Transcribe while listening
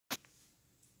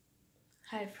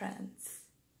Hi friends,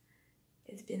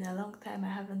 it's been a long time I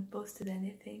haven't posted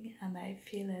anything and I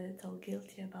feel a little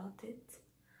guilty about it,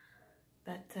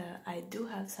 but I do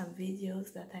have some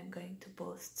videos that I'm going to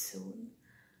post soon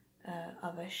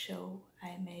of a show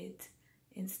I made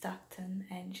in Stockton,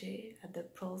 NJ at the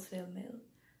Proulsville Mill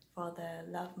for the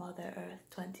Love Mother Earth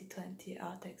 2020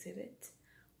 art exhibit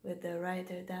with the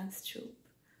Ryder Dance Troupe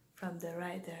from the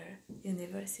Ryder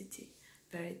University,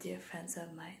 very dear friends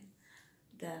of mine.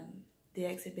 The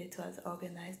exhibit was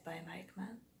organized by Mike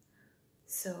Mann.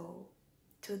 So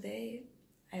today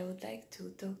I would like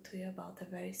to talk to you about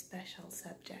a very special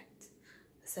subject,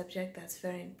 a subject that's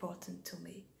very important to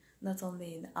me, not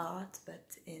only in art but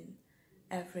in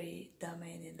every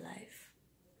domain in life,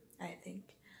 I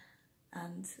think.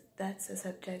 And that's a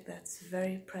subject that's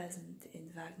very present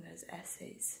in Wagner's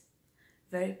essays,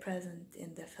 very present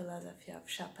in the philosophy of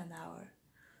Schopenhauer,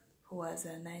 who was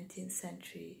a 19th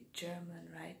century German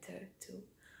writer too,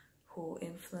 who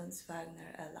influenced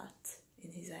Wagner a lot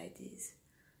in his ideas.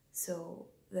 So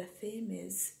the theme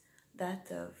is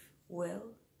that of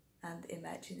will and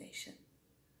imagination.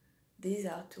 These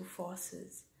are two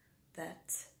forces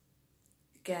that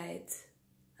guide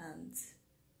and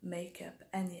make up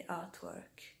any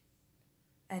artwork,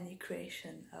 any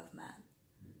creation of man.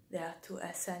 They are two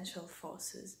essential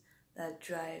forces that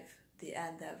drive the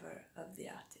endeavor of the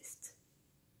artist.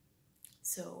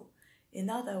 So,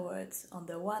 in other words, on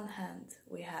the one hand,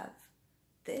 we have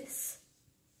this,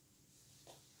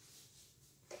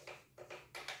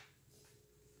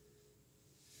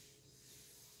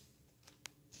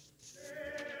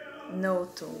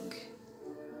 Nothung,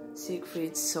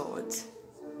 Siegfried's sword,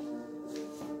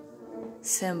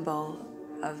 symbol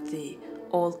of the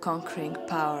all-conquering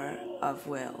power of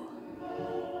will.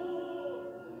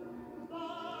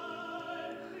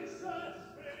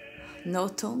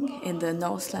 Nothung in the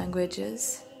Norse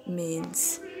languages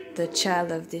means the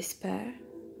child of despair,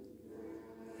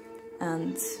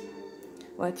 and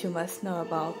what you must know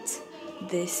about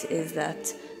this is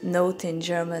that note in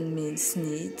German means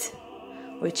need,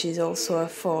 which is also a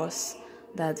force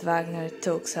that Wagner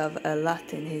talks of a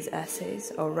lot in his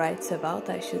essays, or writes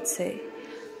about, I should say,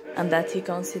 and that he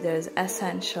considers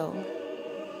essential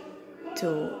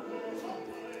to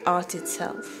art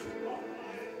itself.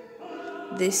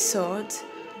 This sword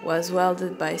was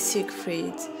wielded by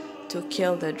Siegfried to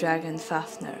kill the dragon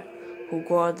Fafnir, who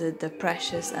guarded the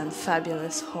precious and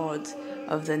fabulous hoard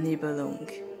of the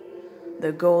Nibelung,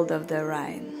 the gold of the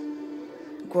Rhine,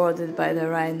 guarded by the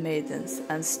Rhine maidens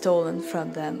and stolen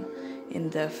from them in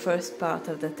the first part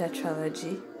of the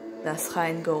tetralogy, Das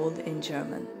Rheingold in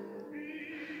German.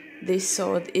 This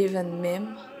sword even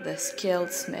Mim, the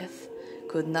skilled smith,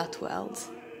 could not weld.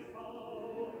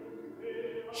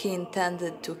 He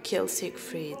intended to kill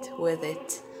Siegfried with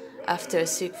it after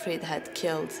Siegfried had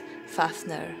killed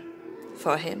Fafnir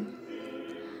for him,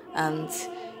 and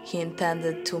he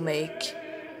intended to make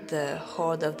the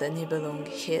hoard of the Nibelung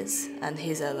his and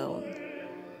his alone.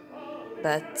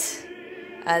 But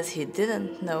as he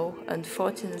didn't know,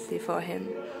 unfortunately for him,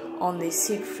 only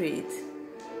Siegfried,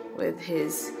 with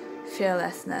his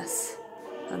fearlessness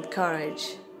and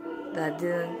courage that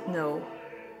didn't know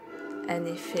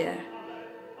any fear,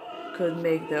 could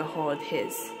make the hoard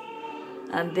his.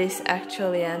 And this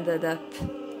actually ended up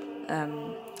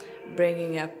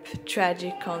bringing up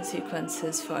tragic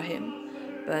consequences for him,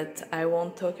 but I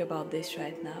won't talk about this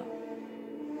right now.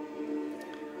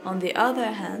 On the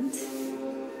other hand,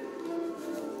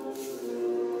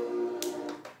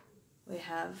 we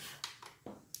have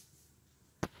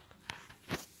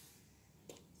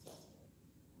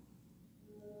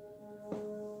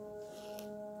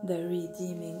the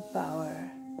redeeming power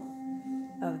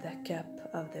of the cup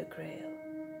of the Grail,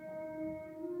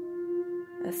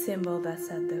 a symbol that's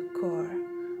at the core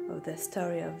of the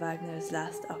story of Wagner's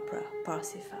last opera,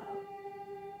 Parsifal.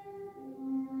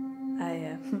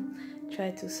 I try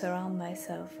to surround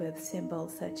myself with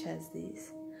symbols such as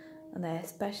these, and I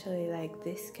especially like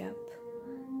this cup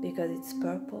because it's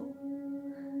purple,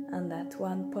 and at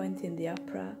one point in the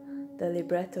opera the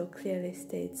libretto clearly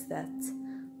states that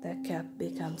the cup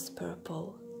becomes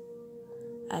purple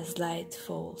as light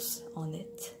falls on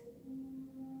it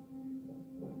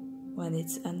when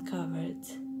it's uncovered,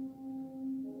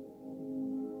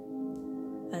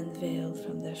 unveiled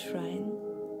from the shrine.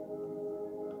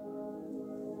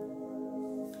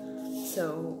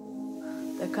 So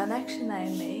the connection I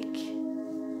make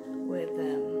with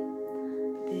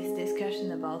this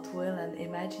discussion about will and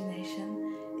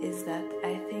imagination is that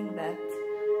I think that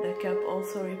the cup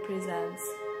also represents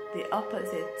the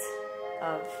opposite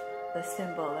of the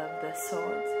symbol of the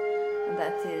sword, and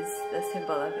that is the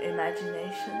symbol of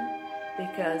imagination,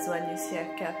 because when you see a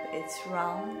cup, it's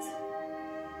round,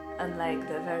 unlike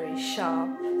the very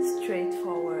sharp,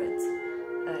 straightforward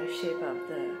shape of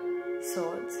the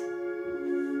sword.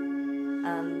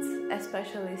 And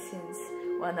especially since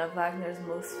one of Wagner's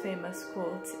most famous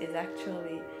quotes is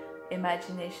actually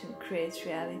 "Imagination creates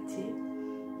reality."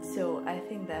 So I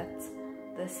think that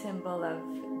the symbol of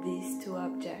these two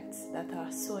objects that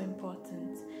are so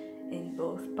important in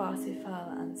both Parsifal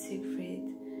and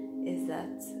Siegfried is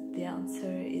that the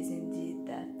answer is indeed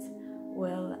that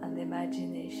will and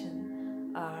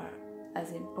imagination are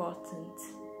as important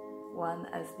one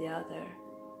as the other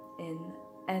in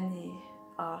any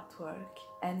artwork,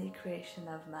 any creation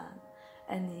of man,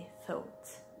 any thought,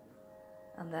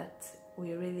 and that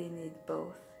we really need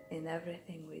both in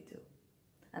everything we do,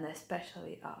 and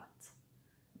especially art,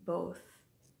 both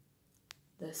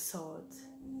the sword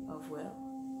of will.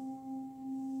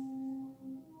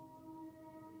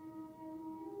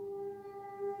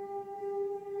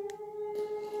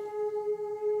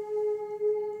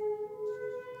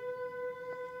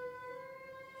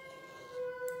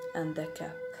 And the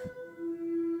cup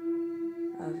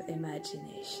of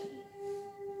imagination.